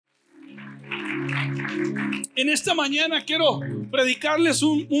En esta mañana quiero predicarles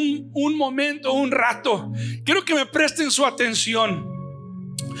un momento, un rato. Quiero que me presten su atención.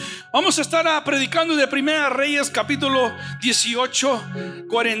 Vamos a estar predicando de Primera Reyes capítulo 18,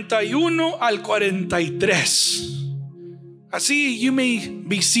 41 al 43. Así, you may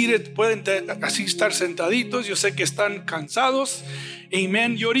be seated. Pueden así estar sentaditos. Yo sé que están cansados.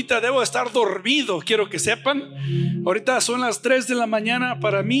 Amén. Yo ahorita debo estar dormido, quiero que sepan. Ahorita son las 3 de la mañana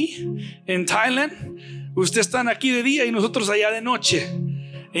para mí en Thailand. Ustedes están aquí de día y nosotros allá de noche.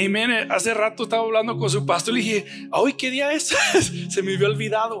 Amén. Hace rato estaba hablando con su pastor y le dije, hoy ¿qué día es? Se me había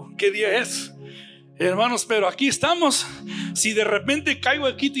olvidado qué día es. Hermanos, pero aquí estamos. Si de repente caigo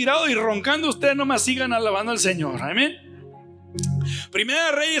aquí tirado y roncando, ustedes nomás sigan alabando al Señor. Amén.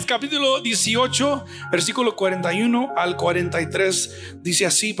 Primera Reyes capítulo 18 versículo 41 al 43 dice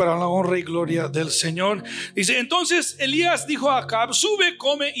así, para la honra y gloria del Señor. Dice: entonces Elías dijo a Acab: sube,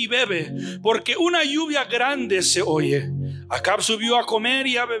 come y bebe, porque una lluvia grande se oye. Acab subió a comer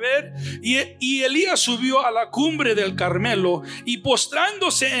y a beber, y Elías subió a la cumbre del Carmelo, y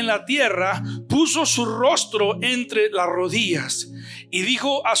postrándose en la tierra puso su rostro entre las rodillas y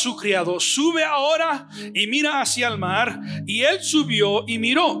dijo a su criado: sube ahora y mira hacia el mar. Y él subió y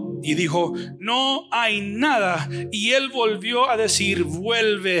miró y dijo: no hay nada. Y él volvió a decir: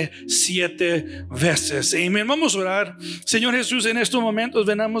 vuelve 7 veces. Amén. Vamos a orar. Señor Jesús, en estos momentos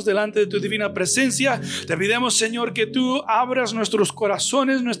venamos delante de tu divina presencia. Te pedimos, Señor, que tú abras nuestros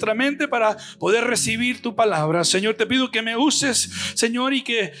corazones, nuestra mente, para poder recibir tu palabra. Señor, te pido que me uses, Señor, y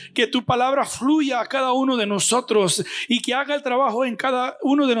que tu palabra fluya a cada uno de nosotros y que haga el trabajo en cada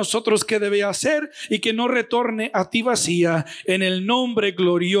uno de nosotros que debe hacer, y que no retorne a ti vacía, en el nombre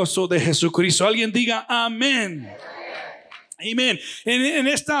glorioso de Jesucristo. Alguien diga amén. Amén. En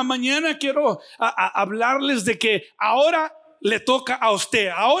esta mañana quiero hablarles de que ahora le toca a usted,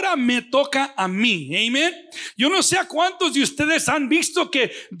 ahora me toca a mí. Amén. Yo no sé a cuántos de ustedes han visto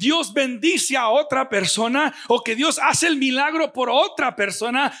que Dios bendice a otra persona, o que Dios hace el milagro por otra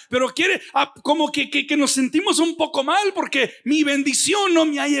persona, pero quiere como que nos sentimos un poco mal porque mi bendición no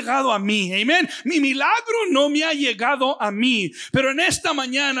me ha llegado a mí. Amén. Mi milagro no me ha llegado a mí. Pero en esta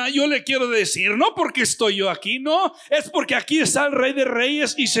mañana yo le quiero decir, no porque estoy yo aquí, no, es porque aquí está el Rey de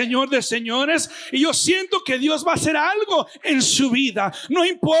Reyes y Señor de Señores, y yo siento que Dios va a hacer algo en su vida. No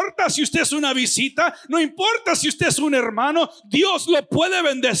importa si usted es una visita, no importa si usted es un hermano, Dios lo puede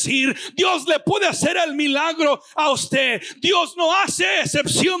bendecir. Dios le puede hacer el milagro a usted. Dios no hace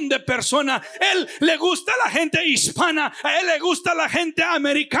excepción de persona. Él le gusta a la gente hispana, a él le gusta a la gente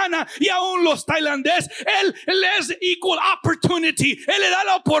americana, y aún los tailandeses. Él les equal opportunity. Él le da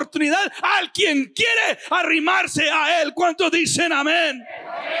la oportunidad a quien quiere arrimarse a él. ¿Cuántos dicen amén?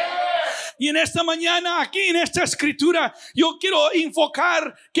 Y en esta mañana, aquí en esta escritura, yo quiero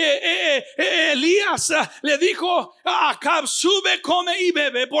enfocar que Elías le dijo a Acab: sube, come y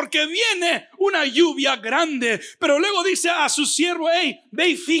bebe, porque viene una lluvia grande. Pero luego dice a su siervo: hey, ve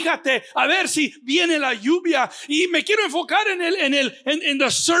y fíjate a ver si viene la lluvia. Y me quiero enfocar en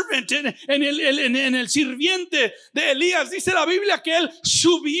the servant, en el sirviente de Elías. Dice la Biblia que él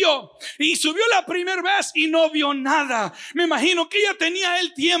subió la primera vez y no vio nada. Me imagino que ya tenía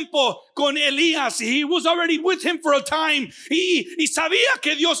el tiempo con Elías. He was already with him for a time. Y sabía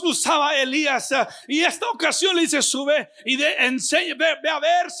que Dios usaba a Elías. Y esta ocasión le dice: sube y ve a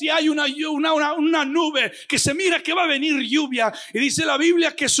ver si hay una nube, que se mira que va a venir lluvia. Y dice la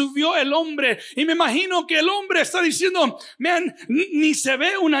Biblia que subió el hombre. Y me imagino que el hombre está diciendo: man, ni se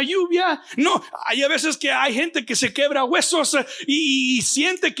ve una lluvia. No, hay a veces que hay gente que se quebra huesos y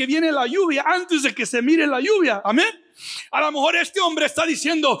siente que viene la lluvia antes de que se mire la lluvia. Amén. A lo mejor este hombre está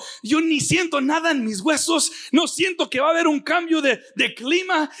diciendo: yo ni siento nada en mis huesos, no siento que va a haber un cambio de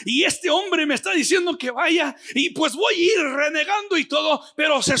clima, y este hombre me está diciendo que vaya, y pues voy a ir renegando y todo.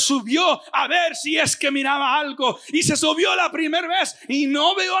 Pero se subió a ver si es que miraba algo, y se subió la primera vez y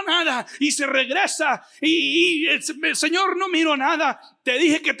no veo nada, y se regresa y Señor, no miro nada. Te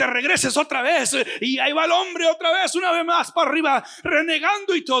dije que te regreses otra vez. Y ahí va el hombre otra vez, una vez más para arriba,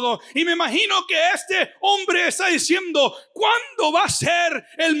 renegando y todo. Y me imagino que este hombre está diciendo: ¿cuándo va a ser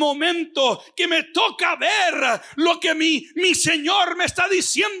el momento que me toca ver lo que mi Señor me está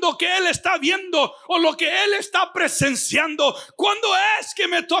diciendo que Él está viendo, o lo que Él está presenciando? ¿Cuándo es que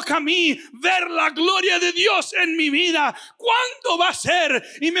me toca a mí ver la gloria de Dios en mi vida? ¿Cuándo va a ser?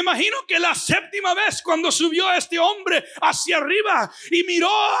 Y me imagino que la séptima vez, cuando subió este hombre hacia arriba y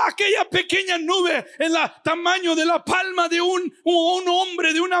miró aquella pequeña nube en el tamaño de la palma de un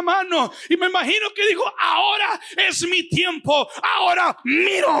hombre, de una mano, y me imagino que dijo: ahora es es mi tiempo. Ahora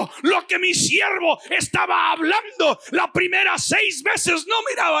miro lo que mi siervo estaba hablando. Las primeras 6 veces no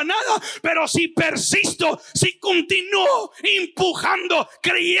miraba nada, pero si persisto, si continúo empujando,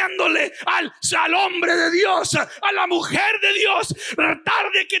 creyéndole al hombre de Dios, a la mujer de Dios,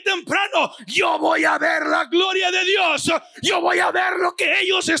 tarde que temprano yo voy a ver la gloria de Dios. Yo voy a ver lo que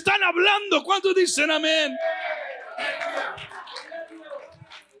ellos están hablando. ¿Cuántos dicen amén?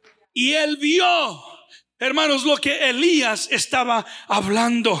 Y él vio, hermanos, lo que Elías estaba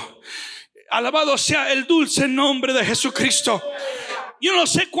hablando. Alabado sea el dulce nombre de Jesucristo. Yo no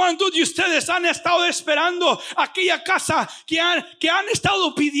sé cuántos de ustedes han estado esperando aquella casa que han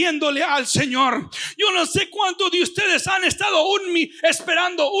estado pidiéndole al Señor. Yo no sé cuántos de ustedes han estado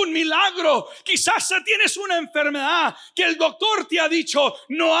esperando un milagro. Quizás tienes una enfermedad que el doctor te ha dicho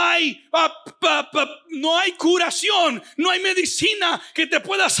no hay curación, no hay medicina que te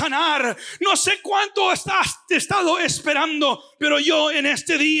pueda sanar. No sé cuánto has estado esperando, pero yo en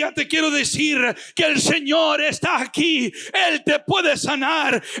este día te quiero decir que el Señor está aquí. Él te puede sanar.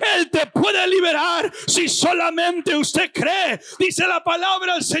 Él te puede liberar si solamente usted cree. Dice la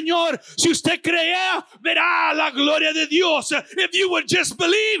palabra del Señor, si usted cree, verá la gloria de Dios. If you would just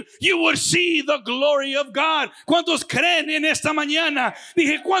believe, you would see the glory of God. ¿Cuántos creen en esta mañana?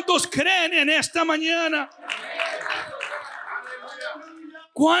 Dije, ¿cuántos creen en esta mañana?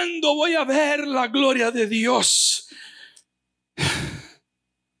 ¿Cuándo voy a ver la gloria de Dios?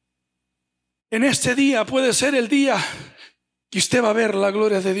 En este día puede ser el día que usted va a ver la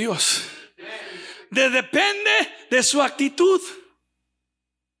gloria de Dios. Depende de su actitud.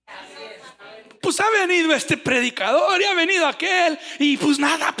 Pues ha venido este predicador y ha venido aquel y pues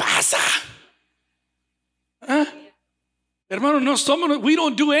nada pasa. Hermano, we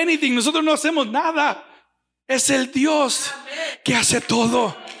don't do anything. Nosotros no hacemos nada. Es el Dios que hace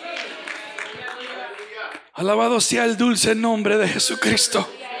todo. Alabado sea el dulce nombre de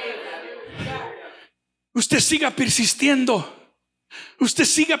Jesucristo. Usted siga persistiendo. Usted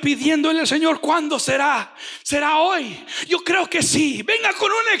siga pidiéndole al Señor, ¿cuándo será? ¿Será hoy? Yo creo que sí. Venga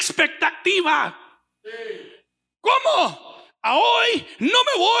con una expectativa. ¿Cómo? A hoy no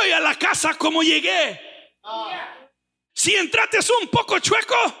me voy a la casa como llegué. Si entraste un poco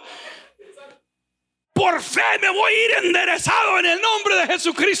chueco, por fe me voy a ir enderezado en el nombre de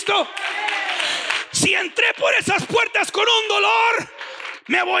Jesucristo. Si entré por esas puertas con un dolor,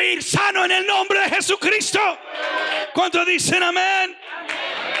 me voy a ir sano en el nombre de Jesucristo. ¿Cuántos dicen amén?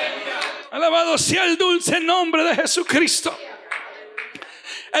 Alabado sea el dulce nombre de Jesucristo.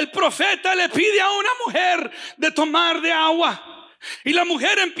 El profeta le pide a una mujer de tomar de agua, y la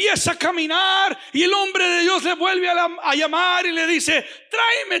mujer empieza a caminar, y el hombre de Dios le vuelve a llamar y le dice,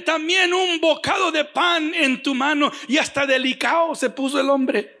 tráeme también un bocado de pan en tu mano. Y hasta delicado se puso el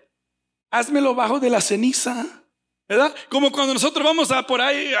hombre. Házmelo bajo de la ceniza, ¿verdad? Como cuando nosotros vamos por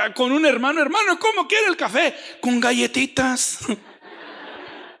ahí con un hermano, ¿cómo quiere el café? Con galletitas,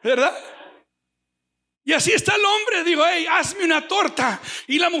 ¿verdad? Y así está el hombre. Digo, hey, hazme una torta.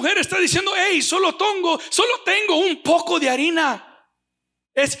 Y la mujer está diciendo, hey, solo tengo un poco de harina.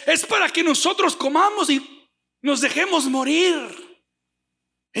 Es para que nosotros comamos y nos dejemos morir.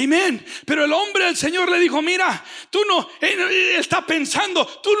 Amén. Pero el hombre del Señor le dijo, mira, él está pensando,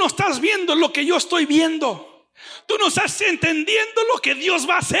 tú no estás viendo lo que yo estoy viendo. Tú no estás entendiendo lo que Dios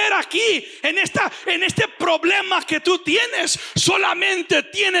va a hacer aquí en este problema que tú tienes. Solamente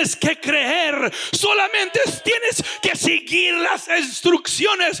tienes que creer. Solamente tienes que seguir las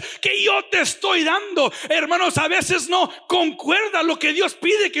instrucciones que yo te estoy dando. Hermanos, a veces no concuerda lo que Dios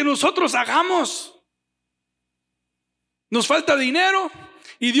pide que nosotros hagamos. Nos falta dinero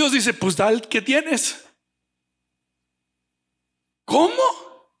y Dios dice, pues da el que tienes.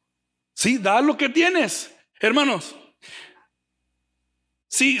 ¿Cómo? Sí, da lo que tienes. Hermanos,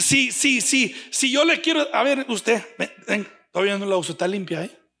 si yo le quiero, a ver, usted, ven, todavía no la uso, está limpia,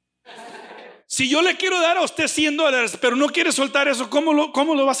 Si yo le quiero dar a usted $100, pero no quiere soltar eso, ¿cómo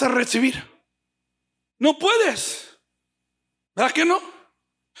lo vas a recibir? No puedes, ¿verdad que no?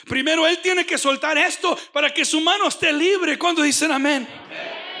 Primero él tiene que soltar esto para que su mano esté libre. ¿Cuándo dicen amén?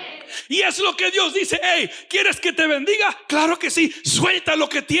 Y es lo que Dios dice, hey, ¿quieres que te bendiga? Claro que sí, suelta lo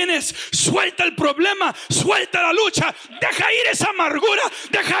que tienes, suelta el problema, suelta la lucha, deja ir esa amargura,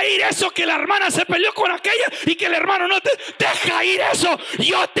 deja ir eso que la hermana se peleó con aquella y que el hermano no te, deja ir eso.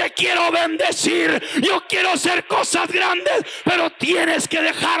 Yo te quiero bendecir, yo quiero hacer cosas grandes, pero tienes que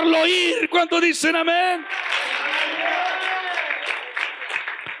dejarlo ir. ¿Cuántos dicen amén?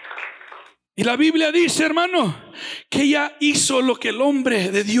 Y la Biblia dice, hermano, que ella hizo lo que el hombre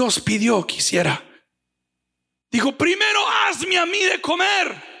de Dios pidió que hiciera. Dijo, primero hazme a mí de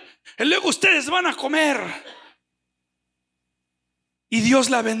comer, y luego ustedes van a comer. y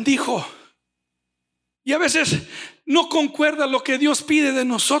Dios la bendijo. Y a veces no concuerda lo que Dios pide de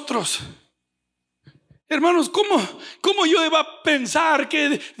nosotros. Hermanos, ¿cómo yo iba a pensar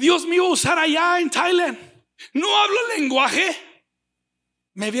que Dios me iba a usar allá en Thailand? No hablo lenguaje.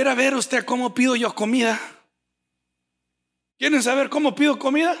 Me viera ver usted cómo pido yo comida. ¿Quieren saber cómo pido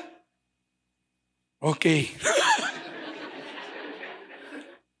comida? Ok.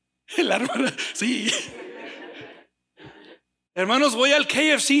 El árbol, sí. Hermanos, voy al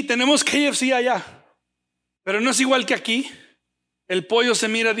KFC. Tenemos KFC allá, pero no es igual que aquí. El pollo se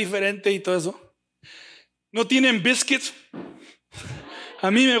mira diferente y todo eso. No tienen biscuits. A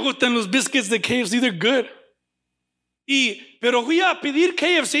mí me gustan los biscuits de KFC, they're good. Pero fui a pedir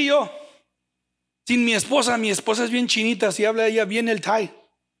KFC yo, sin mi esposa. Mi esposa es bien chinita, si habla ella bien el Thai,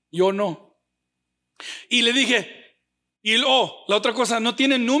 yo no. Y le dije, la otra cosa, no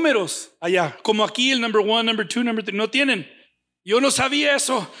tienen números allá, como aquí el number 1, number 2, number 3, no tienen. Yo no sabía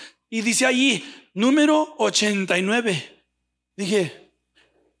eso. Y dice allí, número 89. Dije,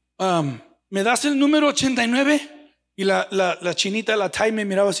 ¿me das el número 89? Y la chinita, la Thai, me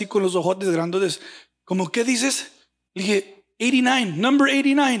miraba así con los ojotes grandotes. Como, ¿qué dices? Le dije, 89, number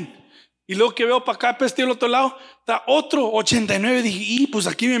 89. Y luego que veo para acá, para este otro lado, está otro 89. Dije, pues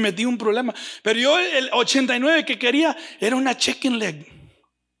aquí me metí un problema. Pero yo el 89 que quería era una chicken leg,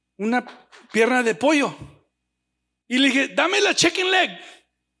 una pierna de pollo. Y le dije, dame la chicken leg.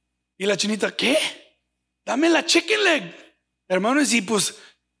 Y la chinita, ¿qué? Dame la chicken leg. Hermanos, y pues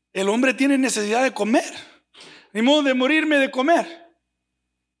el hombre tiene necesidad de comer, ni modo de morirme de comer.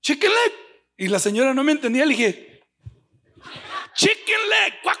 Chicken leg. Y la señora no me entendía. Le dije, chicken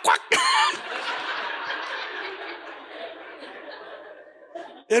leg, cuac, cuac.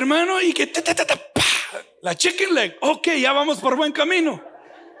 Hermano, y que la chicken leg. Ok, ya vamos por buen camino.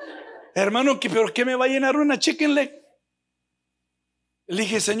 Hermano, ¿pero qué me va a llenar una chicken leg? Le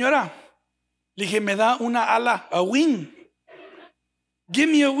dije, señora, le dije, me da una ala, a wing.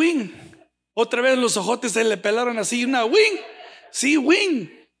 Give me a wing. Otra vez los ojotes se le pelaron así, una wing. Sí, wing.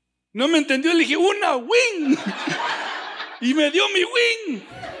 No me entendió, le dije, una wing. Y me dio mi wing.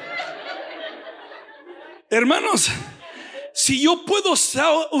 Hermanos, si yo puedo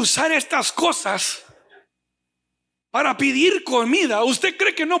usar estas cosas para pedir comida, ¿usted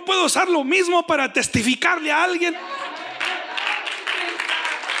cree que no puedo usar lo mismo para testificarle a alguien?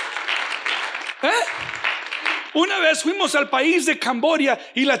 Una vez fuimos al país de Camboya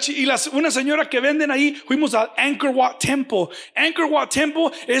y una señora que venden ahí, fuimos al Angkor Wat Temple. Angkor Wat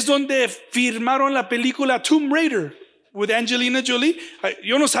Temple es donde filmaron la película Tomb Raider with Angelina Jolie.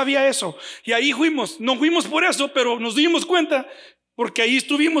 Yo no sabía eso. Y ahí fuimos. No fuimos por eso, pero nos dimos cuenta porque ahí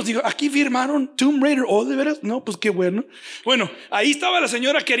estuvimos. Digo, aquí firmaron Tomb Raider. Oh, ¿de veras? No, pues qué bueno. Bueno, ahí estaba la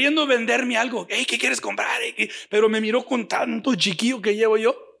señora queriendo venderme algo. Hey, ¿qué quieres comprar? Pero me miró con tanto chiquillo que llevo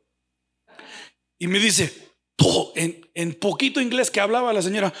yo. Y me dice, todo, en poquito inglés que hablaba la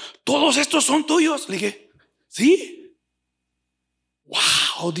señora, ¿todos estos son tuyos? Le dije, sí.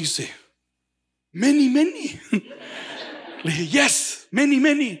 Wow, dice, many. Le dije, yes,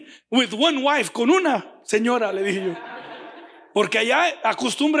 many. With one wife, con una señora, le dije yo. Porque allá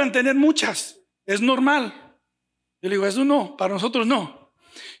acostumbran tener muchas, es normal. Yo le digo, eso no, para nosotros no.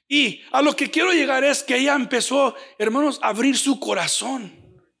 Y a lo que quiero llegar es que ella empezó, hermanos, a abrir su corazón.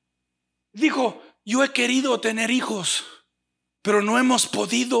 Dijo, yo he querido tener hijos, pero no hemos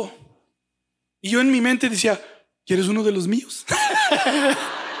podido. Y yo en mi mente decía, ¿quieres uno de los míos?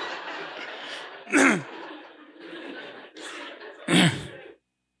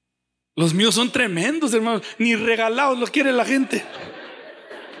 Los míos son tremendos, hermanos. Ni regalados los quiere la gente.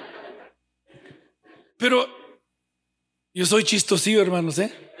 Pero yo soy chistosillo, hermanos,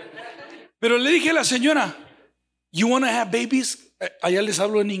 Pero le dije a la señora, you want to have babies? Allá les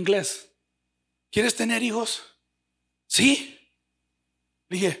hablo en inglés. ¿Quieres tener hijos? Sí.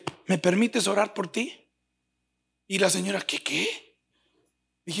 Le dije, ¿me permites orar por ti? Y la señora, ¿qué?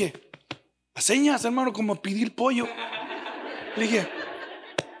 Dije, a señas, hermano, como pedir pollo. Le dije,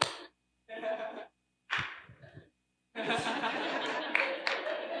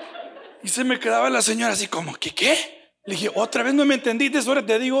 y se me quedaba la señora así como, ¿qué? Le dije, otra vez no me entendiste, ahora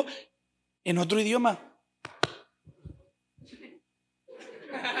te digo en otro idioma.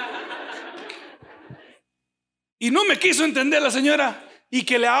 Y no me quiso entender la señora. Y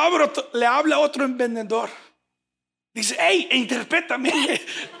que le habla otro vendedor. Dice, hey, interprétame.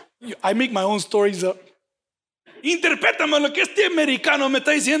 I make my own stories up. Interprétame lo que este americano me está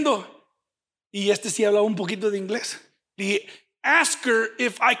diciendo. Y este sí hablaba un poquito de inglés. Dije, ask her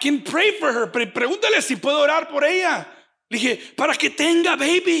if I can pray for her. Pregúntale si puedo orar por ella. Le dije, para que tenga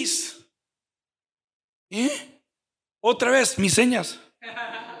babies. Otra vez, mis señas.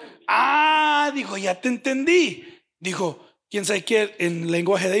 Ah, dijo, ya te entendí. Dijo, ¿quién sabe qué en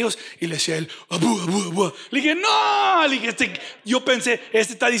lenguaje de ellos? Y le decía él, abu, abu, abu. Le dije, no. Le dije, yo pensé,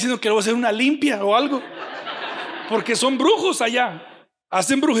 este está diciendo que le voy a hacer una limpia o algo, porque son brujos allá,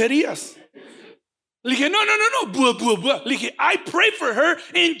 hacen brujerías. Le dije, no. Buah, buah, buah. Le dije, I pray for her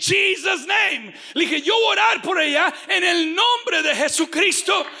in Jesus' name. Le dije, yo voy a orar por ella en el nombre de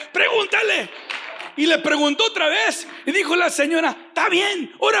Jesucristo. Pregúntale. Y le preguntó otra vez. Y dijo la señora, está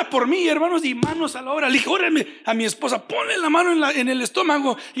bien, ora por mí, hermanos, y manos a la obra. Le dije, órame a mi esposa, ponle la mano en el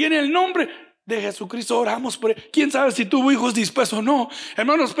estómago, y en el nombre de Jesucristo oramos por él. Quién sabe si tuvo hijos dispuestos o no,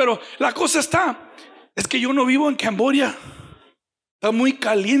 hermanos. Pero la cosa es que yo no vivo en Camboya. Está muy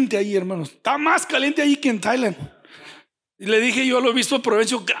caliente ahí, hermanos. Está más caliente ahí que en Thailand. Y le dije yo al obispo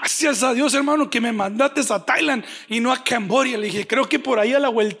Provencio, gracias a Dios, hermano, que me mandaste a Thailand y no a Camboya. Le dije, creo que por ahí a la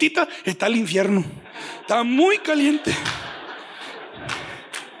vueltita está el infierno. Está muy caliente.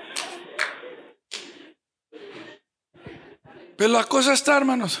 Pero la cosa está,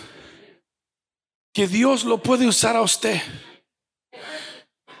 hermanos, que Dios lo puede usar a usted.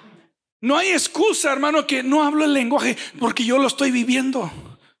 No hay excusa, hermano, que no hablo el lenguaje, porque yo lo estoy viviendo.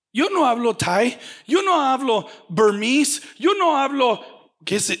 Yo no hablo Thai, yo no hablo Burmese, yo no hablo,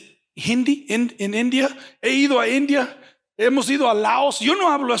 ¿qué es? Hindi en India. He ido a India, hemos ido a Laos. Yo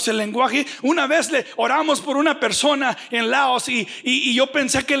no hablo ese lenguaje. Una vez le oramos por una persona en Laos y yo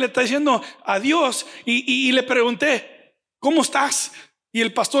pensé que le está diciendo adiós y le pregunté, ¿cómo estás? Y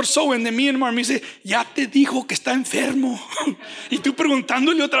el pastor Sowen de Myanmar me dice, ya te dijo que está enfermo. Y tú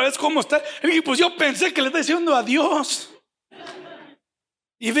preguntándole otra vez cómo está. Y dije, pues yo pensé que le está diciendo adiós.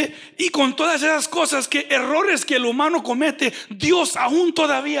 Y con todas esas cosas, que errores que el humano comete, Dios aún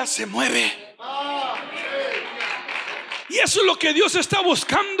todavía se mueve. Y eso es lo que Dios está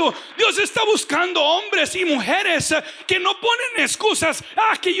buscando. Dios está buscando hombres y mujeres que no ponen excusas.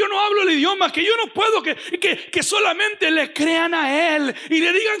 Que yo no hablo el idioma, que yo no puedo, que solamente le crean a Él y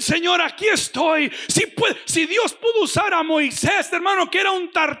le digan, Señor, aquí estoy. Si Dios pudo usar a Moisés, hermano, que era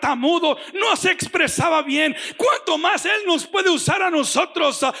un tartamudo, no se expresaba bien, ¿cuánto más Él nos puede usar a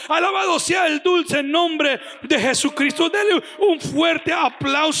nosotros? Alabado sea el dulce nombre de Jesucristo. Dele un fuerte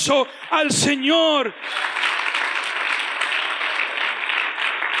aplauso al Señor.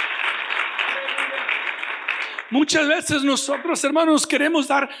 Muchas veces nosotros, hermanos, queremos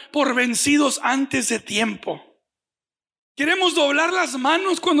dar por vencidos antes de tiempo. Queremos doblar las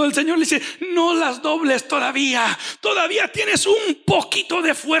manos cuando el Señor le dice, no las dobles todavía. Todavía tienes un poquito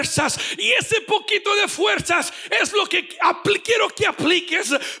de fuerzas, y ese poquito de fuerzas es lo que quiero que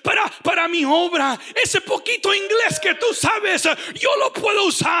apliques para mi obra. Ese poquito inglés que tú sabes, yo lo puedo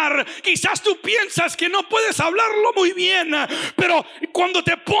usar. Quizás tú piensas que no puedes hablarlo muy bien, pero cuando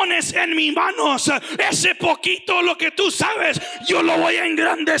te pones en mis manos, ese poquito, lo que tú sabes, yo lo voy a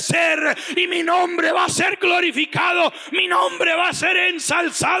engrandecer y mi nombre va a ser glorificado. Mi nombre va a ser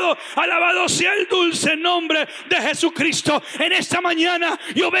ensalzado. Alabado sea el dulce nombre de Jesucristo. En esta mañana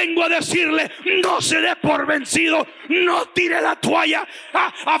yo vengo a decirle, no se dé por vencido, no tire la toalla,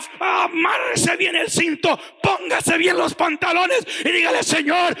 amárrese bien el cinto, póngase bien los pantalones y dígale,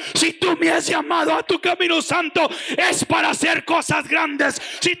 Señor, si tú me has llamado a tu camino santo, es para hacer cosas grandes.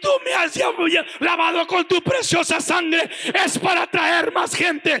 Si tú me has lavado con tu preciosa sangre, es para traer más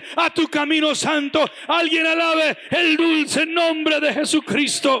gente a tu camino santo. Alguien alabe el dulce nombre de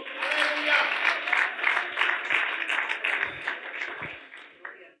Jesucristo.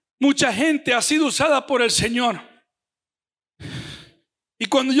 Mucha gente ha sido usada por el Señor. Y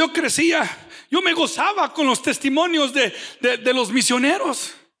cuando yo crecía, yo me gozaba con los testimonios de los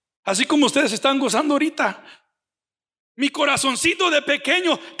misioneros, así como ustedes están gozando ahorita. Mi corazoncito de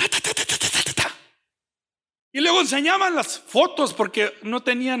pequeño, y luego enseñaban las fotos, porque no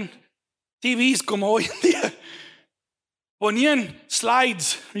tenían TVs como hoy en día. Ponían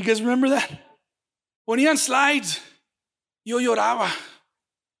slides. You guys remember that? Ponían slides. Yo lloraba.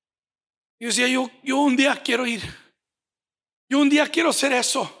 Yo decía, yo un día quiero ir. Yo un día quiero hacer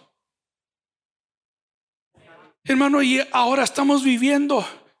eso. Hermano, y ahora estamos viviendo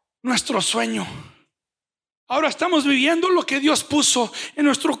nuestro sueño. Ahora estamos viviendo lo que Dios puso en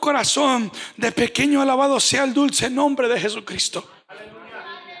nuestro corazón de pequeño. Alabado sea el dulce nombre de Jesucristo.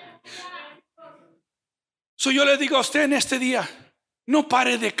 Yo le digo a usted en este día, no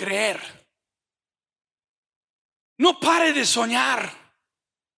pare de creer, no pare de soñar.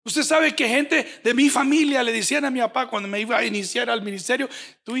 Usted sabe que gente de mi familia le decían a mi papá cuando me iba a iniciar al ministerio,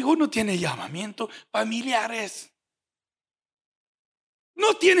 tu hijo no tiene llamamiento. Familiares,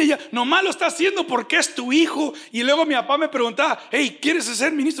 No tiene ya, nomás lo está haciendo porque es tu hijo. Y luego mi papá me preguntaba, hey, ¿quieres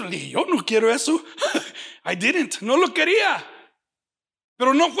ser ministro? Le dije, yo no quiero eso. I didn't, no lo quería.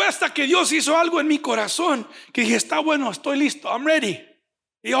 Pero no fue hasta que Dios hizo algo en mi corazón que dije, está bueno, estoy listo, I'm ready.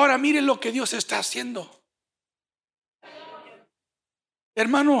 Y ahora miren lo que Dios está haciendo.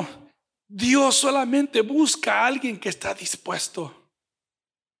 Hermano, Dios solamente busca a alguien que está dispuesto.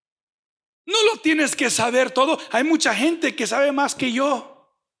 No lo tienes que saber todo. Hay mucha gente que sabe más que yo.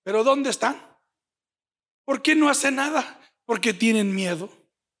 Pero ¿dónde están? ¿Por qué no hacen nada? Porque tienen miedo.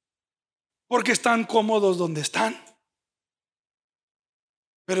 Porque están cómodos donde están.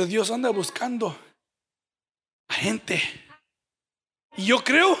 Pero Dios anda buscando a gente. Y yo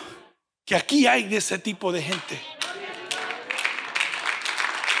creo que aquí hay de ese tipo de gente.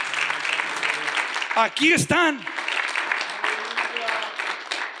 Aquí están.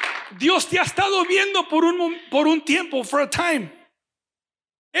 Dios te ha estado viendo por un tiempo, for a time.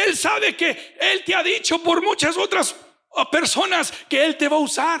 Él sabe que Él te ha dicho por muchas otras personas que Él te va a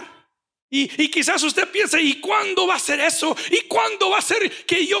usar. Y quizás usted piense, ¿y cuándo va a ser eso? ¿Y cuándo va a ser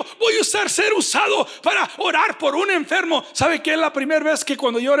que yo voy a ser usado para orar por un enfermo? ¿Sabe que es la primera vez que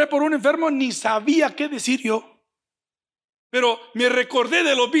cuando yo oré por un enfermo ni sabía qué decir yo? Pero me recordé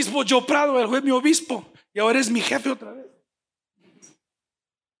del obispo Joe Prado. Él fue mi obispo y ahora es mi jefe otra vez.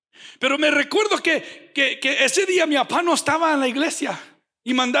 Pero me recuerdo que ese día mi papá no estaba en la iglesia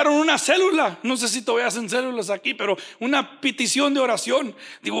y mandaron una célula. No sé si todavía hacen células aquí, pero una petición de oración.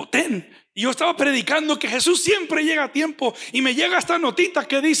 Digo, ten. Y yo estaba predicando que Jesús siempre llega a tiempo. Y me llega esta notita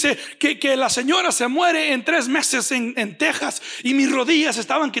que dice que la señora se muere en 3 meses en Texas. Y mis rodillas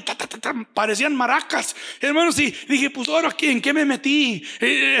estaban que parecían maracas, hermanos. Y dije, pues ahora ¿en qué me metí?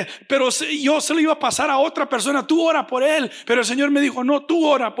 Pero yo se lo iba a pasar a otra persona. Tú ora por él. Pero el Señor me dijo, no, tú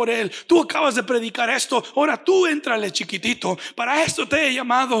ora por él. Tú acabas de predicar esto. Ahora tú éntrale, chiquitito. Para esto te he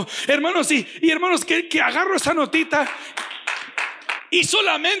llamado. Hermanos, y hermanos, que agarro esa notita. Y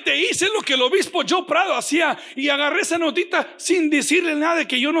solamente hice lo que el obispo Joe Prado hacía. Y agarré esa notita sin decirle nada, de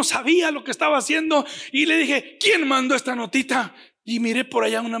que yo no sabía lo que estaba haciendo. Y le dije, ¿quién mandó esta notita? Y miré por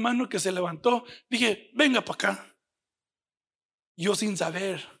allá una mano que se levantó. Dije, venga para acá. Yo sin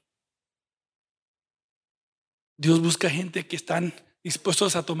saber. Dios busca gente que están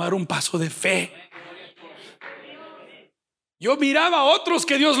dispuestos a tomar un paso de fe. Yo miraba a otros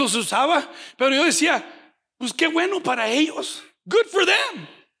que Dios los usaba, pero yo decía, pues qué bueno para ellos. Good for them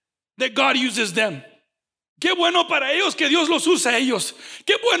that God uses them. Qué bueno para ellos que Dios los usa a ellos.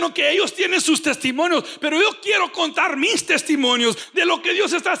 Qué bueno que ellos tienen sus testimonios. Pero yo quiero contar mis testimonios de lo que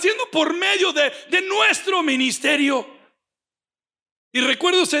Dios está haciendo por medio de nuestro ministerio. Y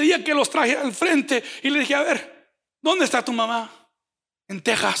recuerdo ese día que los traje al frente y le dije, a ver, ¿dónde está tu mamá? En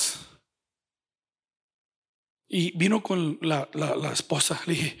Texas. Y vino con la esposa.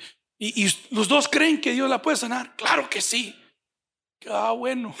 Le dije, ¿y los dos creen que Dios la puede sanar? Claro que sí. Ah,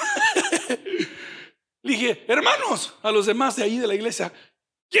 bueno. Le dije, hermanos, a los demás de ahí de la iglesia,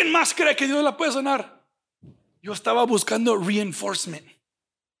 ¿quién más cree que Dios la puede sanar? Yo estaba buscando reinforcement,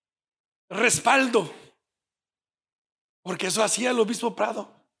 respaldo, porque eso hacía el obispo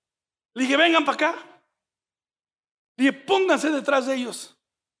Prado. Le dije, vengan para acá. Le dije, pónganse detrás de ellos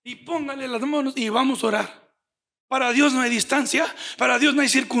y pónganle las manos y vamos a orar. Para Dios no hay distancia, para Dios no hay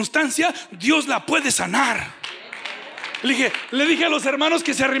circunstancia. Dios la puede sanar. Le dije a los hermanos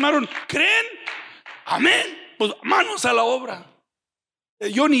que se arrimaron, ¿creen? Amén. Pues manos a la obra.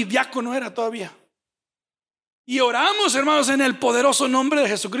 Yo ni diácono era todavía. Y oramos, hermanos, en el poderoso nombre de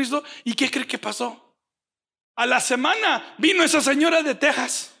Jesucristo. ¿Y qué cree que pasó? A la semana vino esa señora de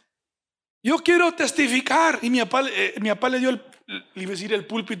Texas. Yo quiero testificar. Y mi papá le dio le iba a decir el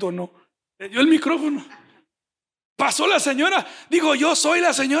púlpito, no, le dio el micrófono. Pasó la señora, dijo, yo soy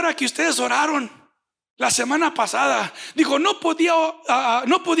la señora que ustedes oraron la semana pasada. Dijo, no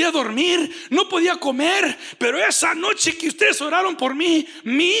podía dormir, no podía comer, pero esa noche que ustedes oraron por mí,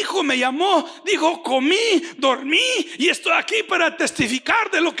 mi hijo me llamó, dijo, comí, dormí y estoy aquí para testificar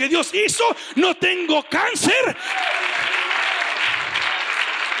de lo que Dios hizo. No tengo cáncer.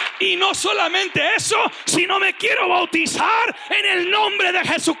 Y no solamente eso, sino me quiero bautizar en el nombre de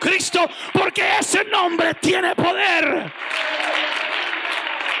Jesucristo, porque ese nombre tiene poder.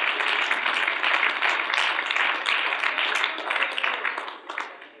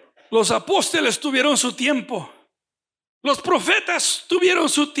 Los apóstoles tuvieron su tiempo. Los profetas tuvieron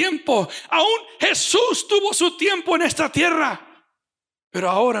su tiempo. Aún Jesús tuvo su tiempo en esta tierra. Pero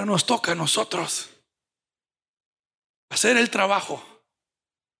ahora nos toca a nosotros hacer el trabajo.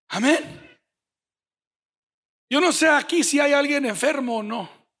 Amén. Yo no sé aquí si hay alguien enfermo o no,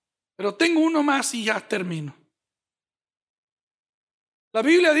 pero tengo uno más y ya termino. La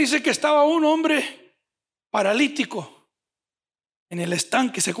Biblia dice que estaba un hombre paralítico en el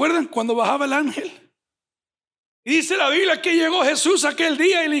estanque. ¿Se acuerdan cuando bajaba el ángel? Y dice la Biblia que llegó Jesús aquel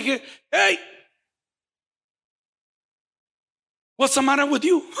día y le dije, hey, what's the matter with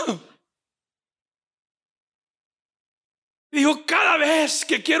you? Dijo, cada vez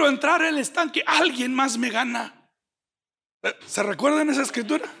que quiero entrar en el estanque, alguien más me gana. ¿Se recuerdan esa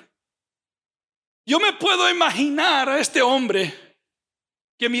escritura? Yo me puedo imaginar a este hombre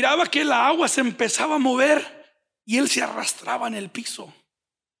que miraba que la agua se empezaba a mover y él se arrastraba en el piso,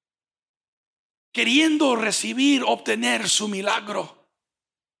 queriendo recibir, obtener su milagro.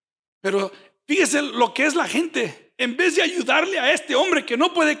 Pero fíjese lo que es la gente. En vez de ayudarle a este hombre que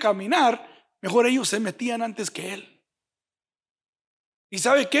no puede caminar, mejor ellos se metían antes que él. ¿Y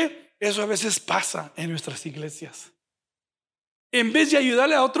sabe qué? Eso a veces pasa en nuestras iglesias. En vez de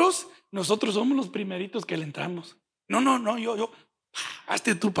ayudarle a otros, nosotros somos los primeritos que le entramos. No, yo,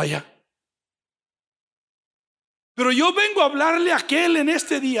 hazte tú para allá. Pero yo vengo a hablarle a aquel en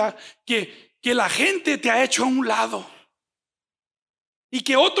este día que la gente te ha hecho a un lado y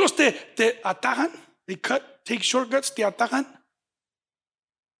que otros te atajan, take shortcuts, te atajan.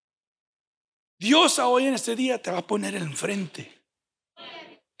 Dios hoy en este día te va a poner enfrente.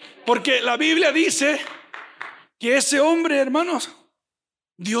 Porque la Biblia dice que ese hombre, hermanos,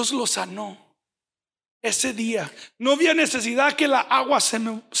 Dios lo sanó ese día. No había necesidad que la agua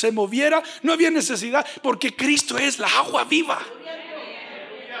se moviera. No había necesidad, porque Cristo es la agua viva.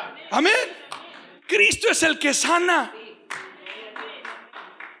 Amén. Cristo es el que sana.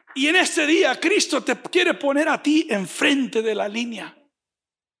 Y en este día Cristo te quiere poner a ti enfrente de la línea.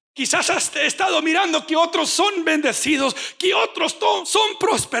 Quizás has estado mirando que otros son bendecidos, que otros son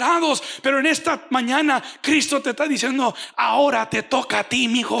prosperados, pero en esta mañana Cristo te está diciendo, ahora te toca a ti,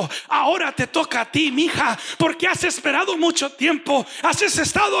 mi hijo, ahora te toca a ti, mi hija, porque has esperado mucho tiempo, has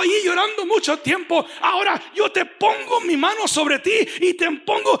estado ahí llorando mucho tiempo. Ahora yo te pongo mi mano sobre ti y te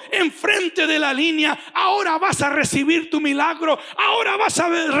pongo enfrente de la línea. Ahora vas a recibir tu milagro, ahora vas a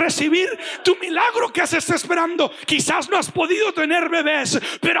recibir tu milagro que has estado esperando. Quizás no has podido tener bebés,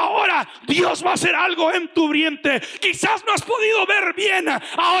 pero ahora Dios va a hacer algo en tu vientre. Quizás no has podido ver bien,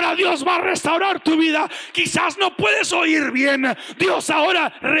 ahora Dios va a restaurar tu vida. Quizás no puedes oír bien, Dios ahora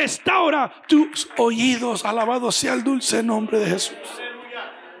restaura tus oídos. Alabado sea el dulce nombre de Jesús.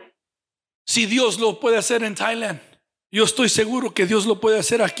 Si Dios lo puede hacer en Thailand, yo estoy seguro que Dios lo puede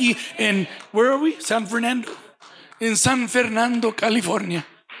hacer aquí en, where are we? San Fernando, en San Fernando, California,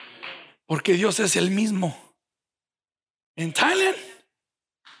 porque Dios es el mismo en Thailand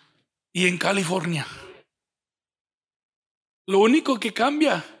y en California. Lo único que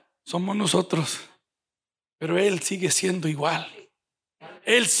cambia somos nosotros, pero Él sigue siendo igual.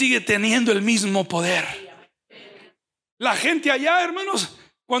 Él sigue teniendo el mismo poder. La gente allá, hermanos,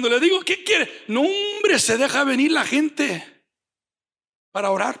 cuando le digo ¿qué quiere? No, hombre, se deja venir la gente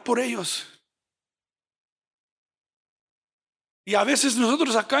para orar por ellos. Y a veces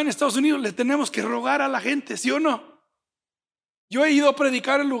nosotros acá en Estados Unidos le tenemos que rogar a la gente, ¿sí o no? Yo he ido a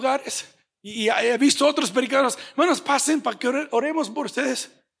predicar en lugares y he visto otros predicadores, hermanos, pasen para que oremos por ustedes,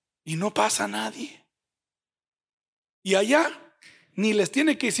 y no pasa nadie. Y allá ni les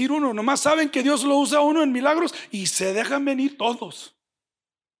tiene que decir uno, nomás saben que Dios lo usa a uno en milagros y se dejan venir todos.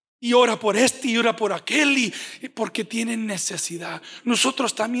 Y ora por este y ora por aquel, y porque tienen necesidad.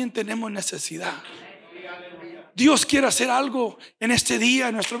 Nosotros también tenemos necesidad. Dios quiere hacer algo en este día.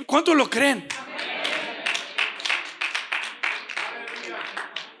 ¿Cuántos lo creen?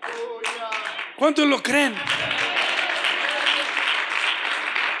 ¿Cuántos lo creen?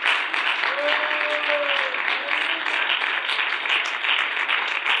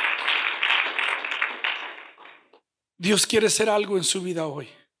 Dios quiere hacer algo en su vida hoy.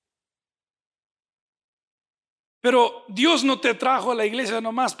 Pero Dios no te trajo a la iglesia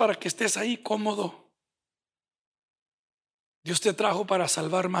nomás para que estés ahí cómodo. Dios te trajo para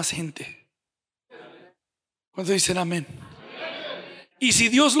salvar más gente. ¿Cuántos dicen amén? Y si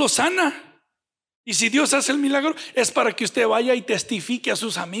Dios lo sana, y si Dios hace el milagro, es para que usted vaya y testifique a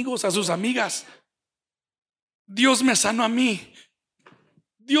sus amigos, a sus amigas. Dios me sanó a mí,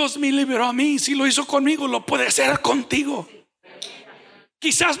 Dios me liberó a mí. Si lo hizo conmigo, lo puede hacer contigo.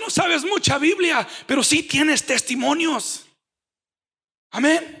 Quizás no sabes mucha Biblia, pero sí tienes testimonios.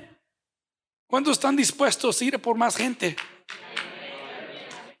 Amén. ¿Cuántos están dispuestos a ir por más gente?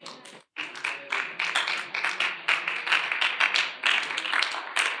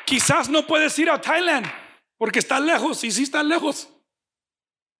 Quizás no puedes ir a Thailand porque está lejos, y sí está lejos,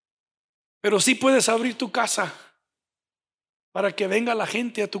 pero sí puedes abrir tu casa para que venga la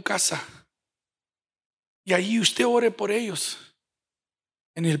gente a tu casa y allí usted ore por ellos.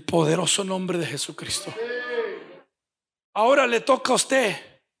 en el poderoso nombre de Jesucristo. Ahora le toca a usted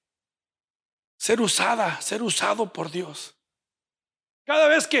ser usado por Dios. Cada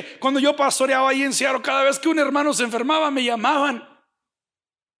vez que, cuando yo pastoreaba ahí en Seattle, cada vez que un hermano se enfermaba, me llamaban: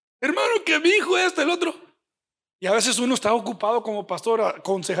 hermano, que mi hijo el otro. Y a veces uno está ocupado como pastor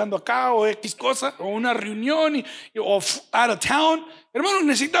aconsejando acá o X cosa, o una reunión o out of town. Hermano,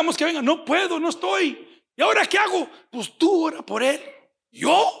 necesitamos que venga. No puedo, no estoy. ¿Y ahora qué hago? Pues tú ora por él.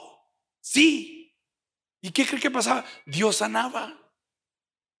 ¿Yo? Sí. ¿Y qué cree que pasaba? Dios sanaba.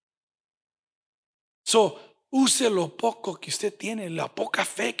 Use lo poco que usted tiene, la poca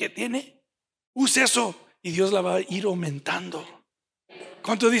fe que tiene. Use eso y Dios la va a ir aumentando.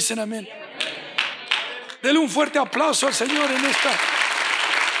 ¿Cuántos dicen amén? Dele un fuerte aplauso al Señor en esta.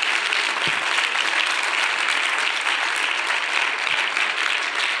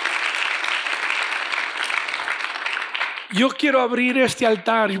 Yo quiero abrir este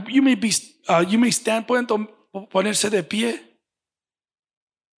altar. You may stand. Pueden ponerse de pie.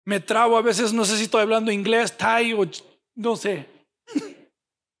 Me trabo a veces, no sé si estoy hablando inglés, thai o no sé.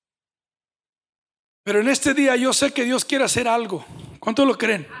 Pero en este día yo sé que Dios quiere hacer algo. ¿Cuántos lo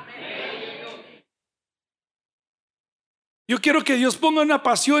creen? Yo quiero que Dios ponga una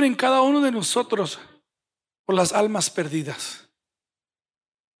pasión en cada uno de nosotros por las almas perdidas.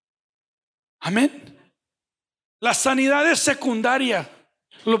 Amén. La sanidad es secundaria.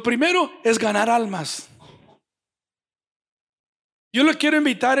 Lo primero es ganar almas. Yo le quiero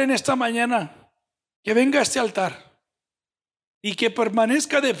invitar en esta mañana que venga a este altar y que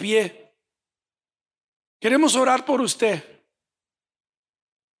permanezca de pie. Queremos orar por usted,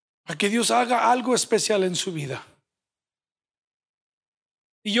 para que Dios haga algo especial en su vida.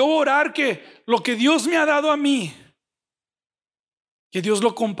 Y yo voy a orar que lo que Dios me ha dado a mí, que Dios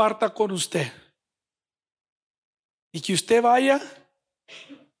lo comparta con usted. Y que usted vaya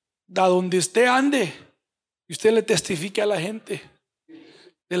a donde usted ande y usted le testifique a la gente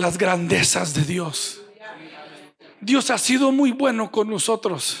de las grandezas de Dios. Dios ha sido muy bueno con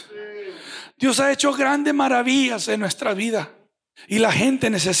nosotros. Dios ha hecho grandes maravillas en nuestra vida. Y la gente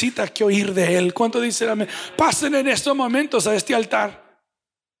necesita que oír de Él. ¿Cuánto dicen amén? Pasen en estos momentos a este altar.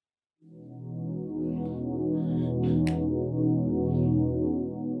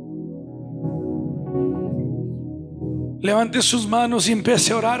 Levante sus manos y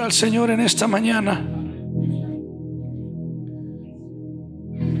empiece a orar al Señor en esta mañana.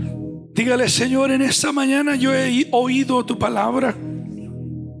 Dígale: Señor, en esta mañana yo he oído tu palabra.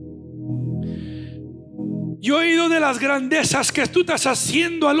 Yo he oído de las grandezas que tú estás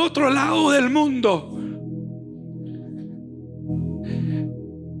haciendo al otro lado del mundo.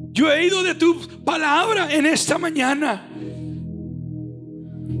 Yo he oído de tu palabra en esta mañana.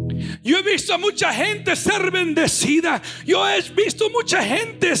 Yo he visto a mucha gente ser bendecida. Yo he visto mucha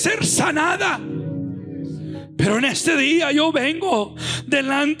gente ser sanada. Pero en este día yo vengo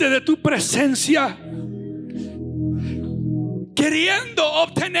delante de tu presencia, queriendo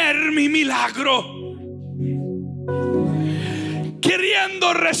obtener mi milagro,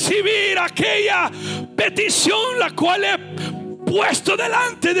 queriendo recibir aquella petición la cual he puesto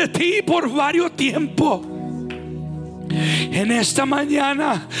delante de ti por varios tiempos. En esta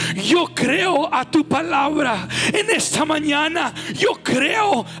mañana yo creo a tu palabra. En esta mañana yo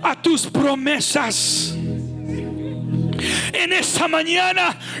creo a tus promesas. En esta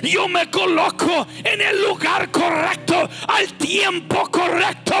mañana yo me coloco en el lugar correcto, al tiempo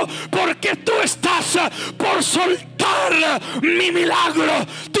correcto, porque tú estás por soltar mi milagro.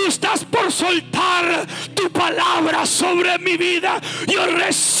 Tú estás por soltar tu palabra sobre mi vida. Yo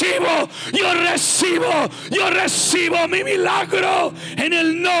recibo mi milagro en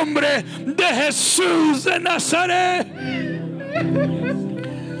el nombre de Jesús de Nazaret.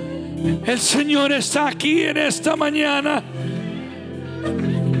 El Señor está aquí en esta mañana.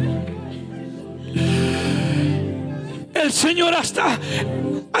 El Señor está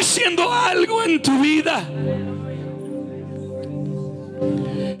haciendo algo en tu vida.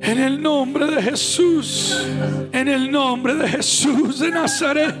 En el nombre de Jesús. En el nombre de Jesús de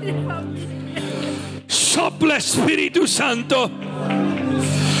Nazaret. Sopla, Espíritu Santo.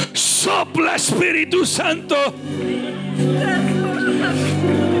 Sopla, Espíritu Santo.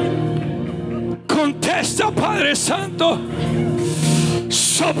 Contesta, Padre Santo.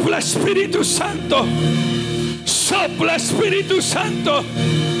 Sopla, Espíritu Santo. Sopla, Espíritu Santo.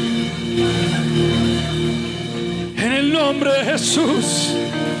 En el nombre de Jesús.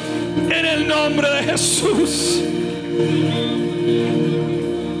 En el nombre de Jesús.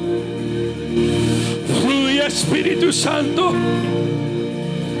 Fluye, Espíritu Santo.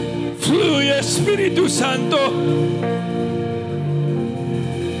 Fluye, Espíritu Santo.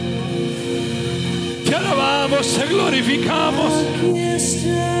 Te alabamos, te glorificamos.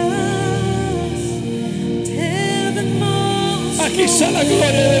 Aquí está la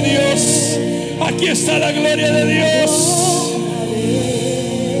gloria de Dios. Aquí está la gloria de Dios.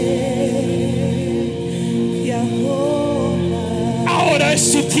 Ahora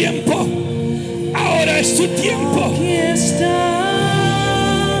es tu tiempo. Ahora es tu tiempo. Aquí estás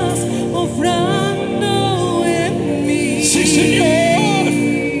obrando en mí. Sí, Señor.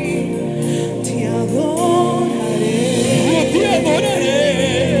 Te adoraré. Yo te adoraré.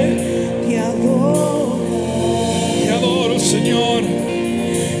 Te adoraré. Te adoro, Señor.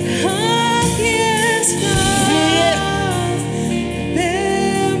 Aquí estás.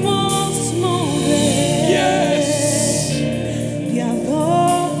 Debemos mover. Yes. Te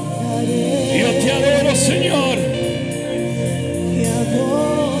adoraré. Yo te adoro, Señor. Te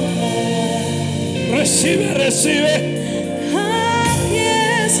adoraré. Recibe, recibe. Aquí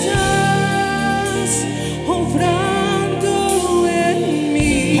estás obrando en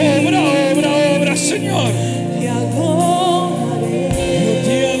mí. Obra, obra, obra, Señor. Te adoraré. Yo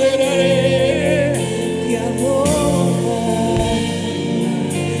te adoraré. Te adoraré.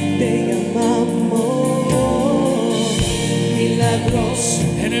 Te llamamos milagroso.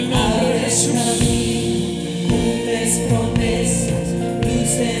 En el nombre de Jesús. Cumples promesas,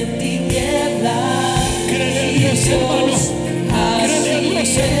 luz en tinieblas. Créele a Dios, hermano. Créele a Dios,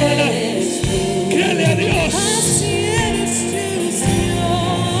 hermana. Créele a Dios. Así eres tú,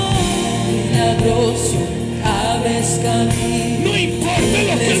 Señor. Milagroso, abres camino. No importa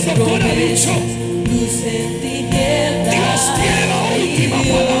lo que el doctor ha dicho. Luz en tinieblas. Dios tiene la última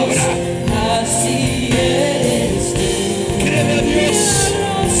palabra. Así eres tú. Créele a Dios.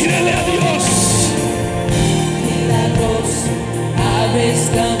 Créele a Dios. Milagroso, abres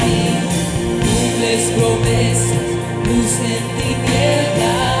camino. Cumples promesas, luz en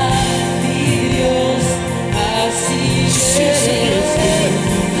tinieblas. Mi Dios, así Sí, eres Señor. tú.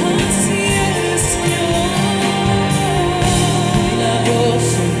 Así eres, Señor.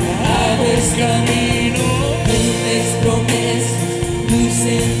 Milagroso, abres camino. Cumples promesas, luz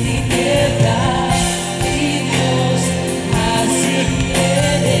en tinieblas. Mi Dios, así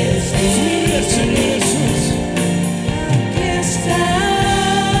eres tú. Fluye, Señor Jesús. Aquí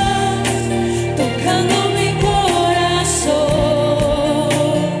estás tocando mi corazón.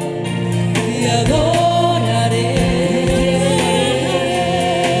 Te adoraré.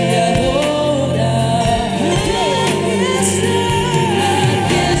 Te adoraré.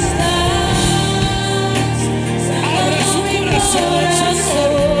 Aquí estás sanando mi corazón.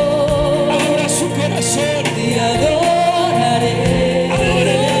 Abra su corazón. Te adoraré.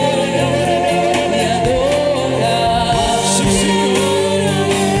 Adórele, adórele, adórele, Te adórele. adoraré. Sí, Señor.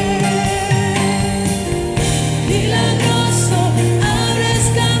 Milagroso, abres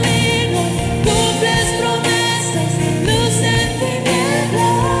camino, cumples promesas, luz en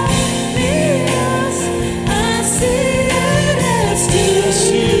tinieblas. Mi Dios, así eres tú.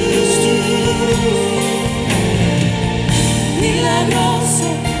 Así eres tú. Milagroso,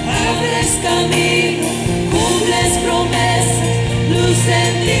 abres camino, cumples promesas, luz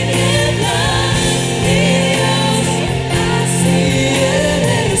en tinieblas. Mi Dios, así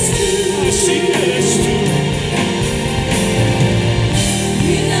eres tú. Así eres tú.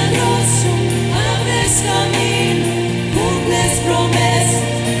 Milagroso, abres camino, cumples promesas,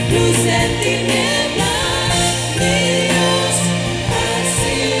 luz en tinieblas. Mi Dios,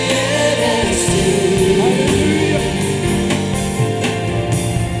 así eres tú.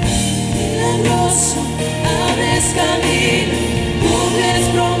 Milagroso, abres camino, cumples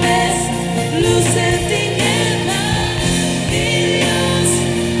promesas, luz en tinieblas. Mi Dios,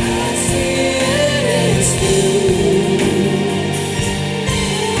 así eres tú.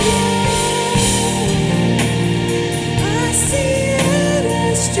 Así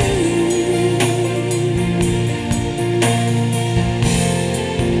eres tú.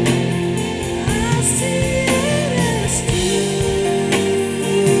 Así eres tú.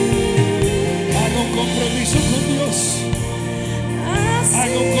 Haga un compromiso con Dios. Así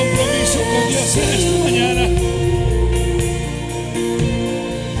Haga un compromiso con Dios en esta mañana.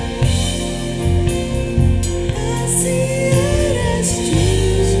 Así eres tú.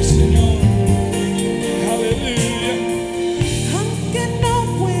 Señor. Aleluya. Aunque no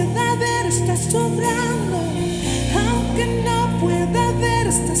pueda ver, estás sobrando. Aunque no pueda ver,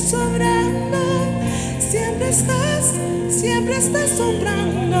 estás sobrando. Siempre estás sobrando. Siempre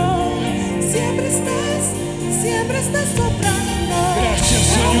estás sobrando. Gracias,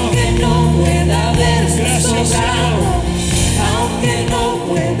 Señor. Aunque no pueda ver, estás Gracias, sobrando. Aunque no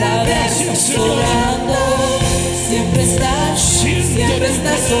pueda ver, Gracias, estás Señor. sobrando. Siempre estás Siento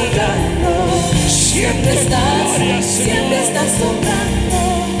sobrando. siempre estás sobrando.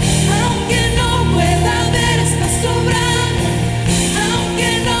 Aunque no pueda ver, estás sobrando. Aunque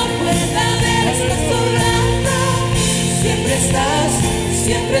no pueda ver, estás sobrando. Siempre estás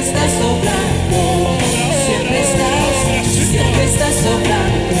sobrando. Siempre estás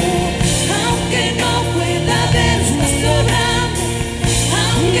sobrando. Aunque no pueda ver, estás sobrando.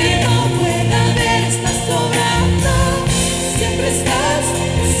 Aunque no pueda ver, estás sobrando. Siempre estás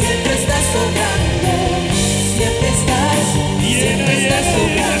sobrando. Siempre estás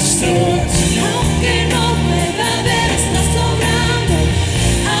sobrando. Aunque no pueda ver, estás sobrando.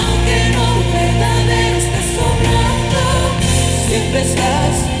 Aunque no pueda ver, estás sobrando. Siempre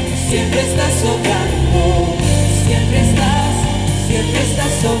estás sobrando. Siempre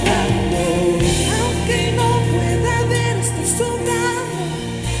estás sobrando. Aunque no pueda ver, estás sobrando.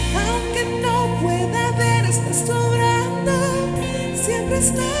 Aunque no pueda ver, estás sobrando. Siempre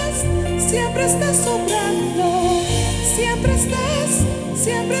estás sobrando. Siempre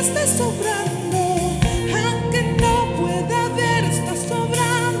estás sobrando. Aunque no pueda ver, estás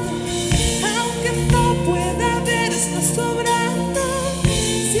sobrando. Aunque no pueda ver, estás sobrando.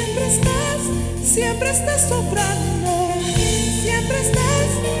 Siempre estás sobrando. Siempre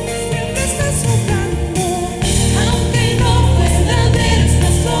estás sobrando. Aunque no pueda ver,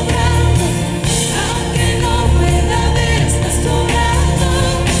 estás sobrando. Aunque no pueda ver, estás sobrando.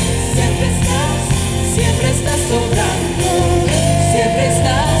 Siempre estás sobrando.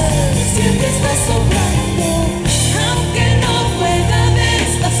 Siempre estás sobrando. Aunque no pueda ver,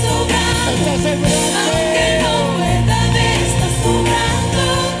 estás sobrando. Aunque no pueda ver, estás sobrando.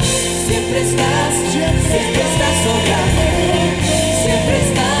 Siempre estás sobrando.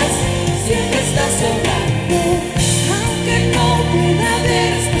 Siempre estás sobrando. Aunque no pueda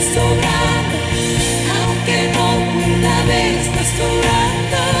ver, estás sobrando. Aunque no pueda ver, estás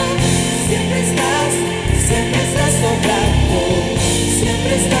sobrando. Siempre estás sobrando.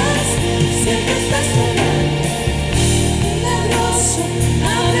 Siempre estás sobrando. Milagroso,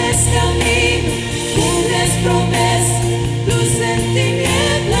 abres camino, cumples promesa, luz en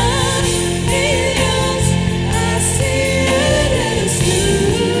tinieblas. Mi Dios, así eres tú.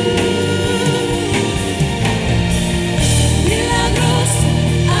 Milagroso,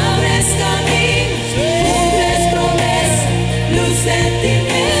 abres camino, cumples promesa, luz en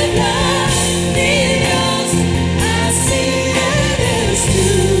tinieblas. Mi Dios, así eres tú.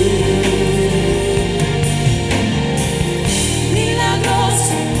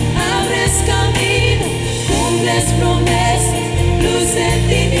 Milagroso, abres camino, cumples promesas, luz en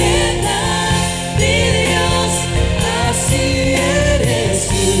tinieblas. Mi Dios, así eres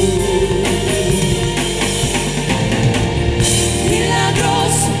tú.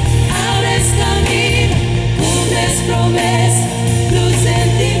 Milagroso, abres camino, cumples promesas, luz en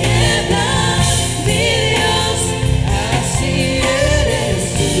tinieblas. Mi Dios, así eres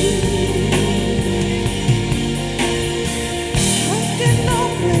tú. Aunque no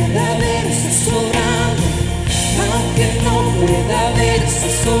pueda ver, estás sobrando. Aunque no pueda ver,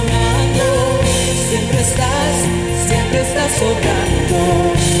 estás sobrando. Siempre estás sobrando.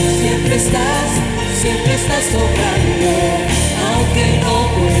 Siempre estás sobrando. Aunque no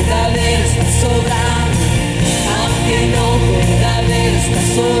pueda ver, estás sobrando. Aunque no pueda ver, estás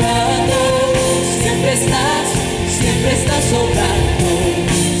sobrando. Siempre estás sobrando.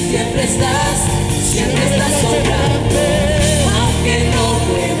 Siempre estás sobrando. Aunque no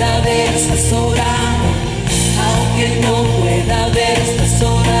pueda ver, estás sobrando. Aunque no pueda ver, estás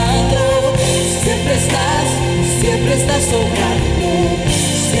sobrando. Siempre estás sobrando.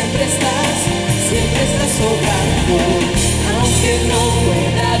 Siempre estás sobrando. Aunque no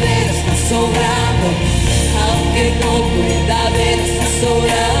pueda ver, estás sobrando. Aunque no pueda ver, estás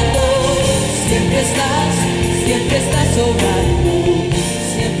sobrando. Siempre estás sobrando.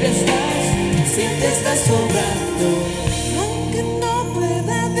 Siempre estás sobrando. Aunque no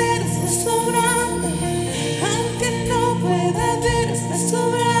pueda ver, estás sobrando. Aunque no pueda ver, estás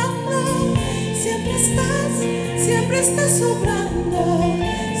sobrando. Siempre estás sobrando.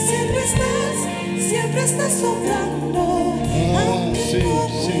 Siempre estás sobrando. Aunque sí, no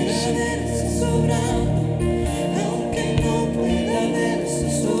sí, pueda sí. ver, estás sobrando. Aunque no pueda ver,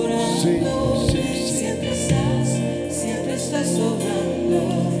 estás sobrando. Sí, sí, sí. Siempre estás sobrando.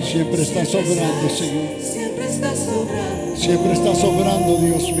 Siempre está sobrando, Señor. Siempre estás sobrando. Siempre está sobrando,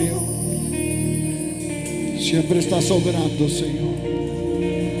 Dios mío. Siempre está sobrando, Señor.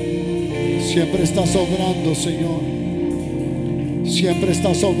 Siempre está sobrando, Señor. Siempre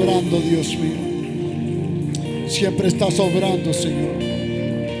está sobrando, Dios mío. Siempre está sobrando, Señor.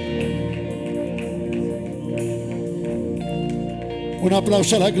 Un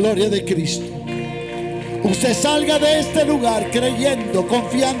aplauso a la gloria de Cristo. Usted salga de este lugar creyendo,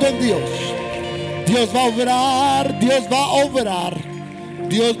 confiando en Dios. Dios va a obrar, Dios va a obrar,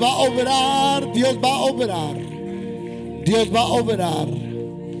 Dios va a obrar, Dios va a obrar, Dios va a obrar,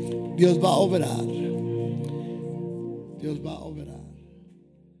 Dios va a obrar, Dios va a obrar.